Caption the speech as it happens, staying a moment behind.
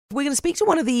We're going to speak to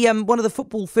one of the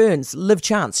football ferns, Liv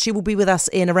Chance. She will be with us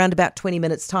in around about 20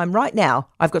 minutes' time. Right now,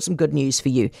 I've got some good news for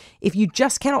you. If you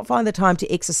just cannot find the time to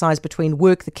exercise between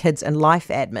work, the kids and life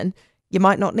admin, you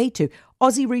might not need to.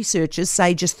 Aussie researchers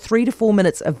say just 3 to 4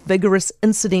 minutes of vigorous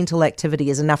incidental activity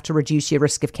is enough to reduce your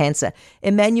risk of cancer.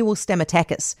 Emmanuel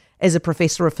Stamatakis is a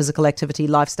professor of physical activity,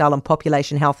 lifestyle and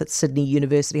population health at Sydney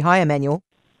University. Hi, Emmanuel.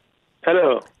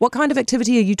 Hello. What kind of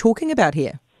activity are you talking about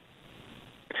here?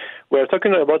 We're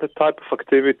talking about a type of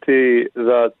activity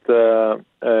that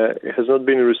has not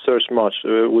been researched much.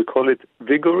 We call it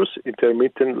vigorous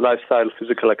intermittent lifestyle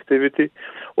physical activity,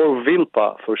 or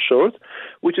VILPA for short,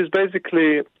 which is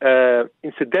basically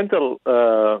incidental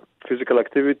physical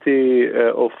activity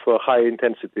of high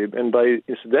intensity. And by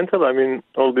incidental, I mean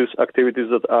all these activities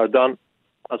that are done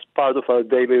as part of our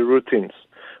daily routines.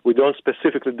 We don't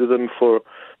specifically do them for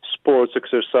sports,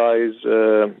 exercise,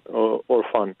 or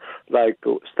fun, like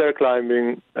stair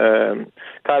climbing,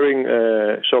 carrying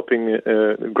shopping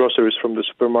groceries from the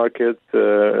supermarket,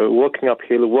 walking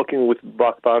uphill, walking with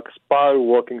backpacks, power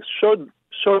walking,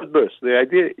 short bursts. The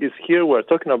idea is here we're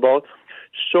talking about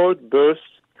short bursts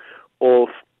of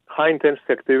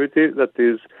high-intensity activity that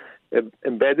is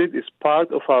embedded, is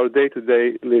part of our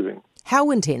day-to-day living.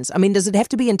 How intense? I mean, does it have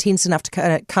to be intense enough to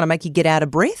kind of make you get out of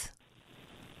breath?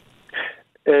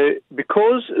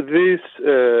 Because these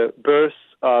bursts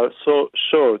are so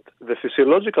short, the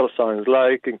physiological signs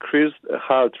like increased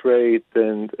heart rate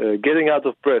and getting out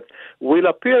of breath will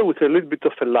appear with a little bit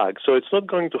of a lag. So it's not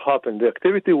going to happen. The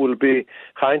activity will be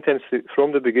high intensity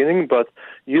from the beginning, but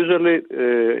usually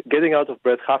getting out of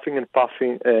breath, huffing and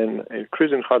puffing, and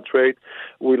increasing heart rate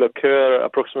will occur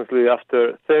approximately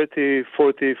after 30,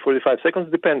 40, 45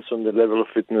 seconds. Depends on the level of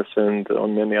fitness and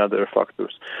on many other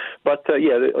factors. But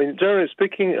generally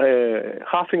speaking,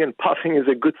 huffing and puffing is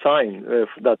a good sign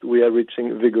that we are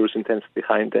reaching vigorous intensity,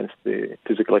 high-intensity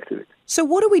physical activity. So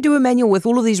what do we do, Emmanuel, with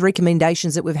all of these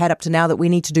recommendations that we've had up to now that we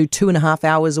need to do 2.5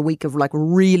 hours a week of like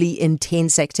really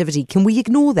intense activity? Can we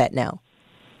ignore that now?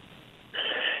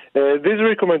 These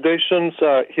recommendations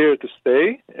are here to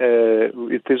stay.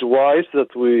 It is wise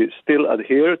that we still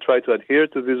try to adhere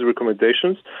to these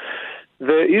recommendations.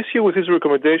 The issue with these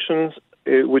recommendations,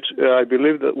 which I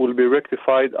believe that will be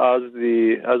rectified as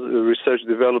the research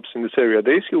develops in this area.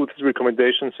 The issue with these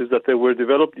recommendations is that they were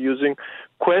developed using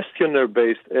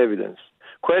questionnaire-based evidence.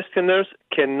 Questionnaires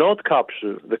cannot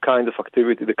capture the kind of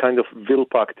activity, the kind of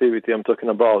VILPA activity I'm talking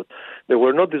about. They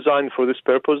were not designed for this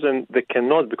purpose, and they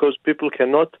cannot, because people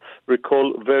cannot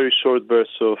recall very short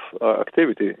bursts of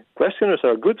activity. Questionnaires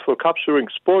are good for capturing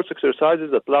sports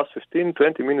exercises that last 15,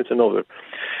 20 minutes and over.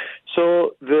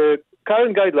 So the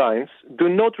current guidelines do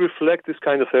not reflect this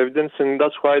kind of evidence, and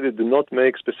that's why they do not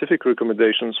make specific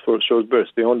recommendations for short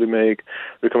bursts. They only make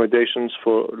recommendations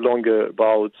for longer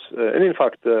bouts. And in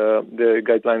fact, the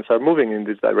guidelines are moving in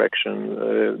this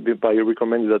direction by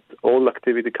recommending that all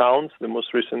activity counts, the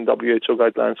most recent WHO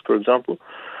guidelines, for example.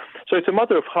 So it's a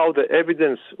matter of how the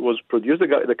evidence was produced.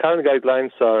 The current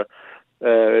guidelines are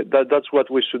that's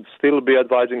what we should still be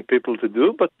advising people to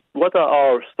do. But what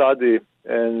our study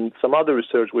and some other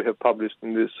research we have published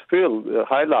in this field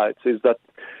highlights is that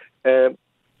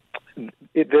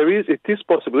it is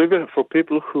possible, even for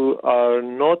people who are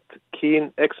not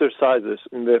keen exercisers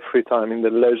in their free time, in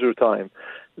their leisure time,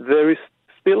 there is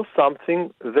still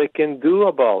something they can do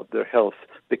about their health.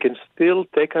 They can still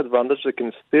take advantage, they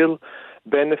can still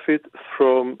benefit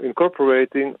from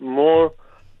incorporating more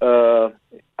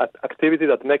activity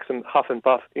that makes them huff and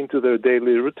puff into their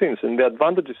daily routines. And the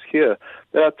advantages here,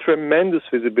 there are tremendous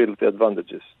visibility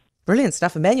advantages. Brilliant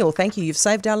stuff, Emmanuel. Thank you. You've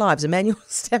saved our lives. Emmanuel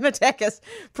Stamatakis,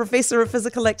 Professor of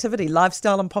Physical Activity,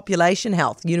 Lifestyle and Population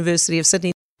Health, University of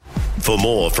Sydney. For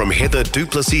more from Heather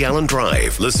Duplessis Allen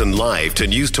Drive, listen live to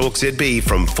News Talk ZB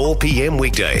from 4 p.m.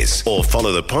 weekdays or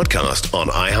follow the podcast on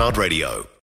iHeartRadio.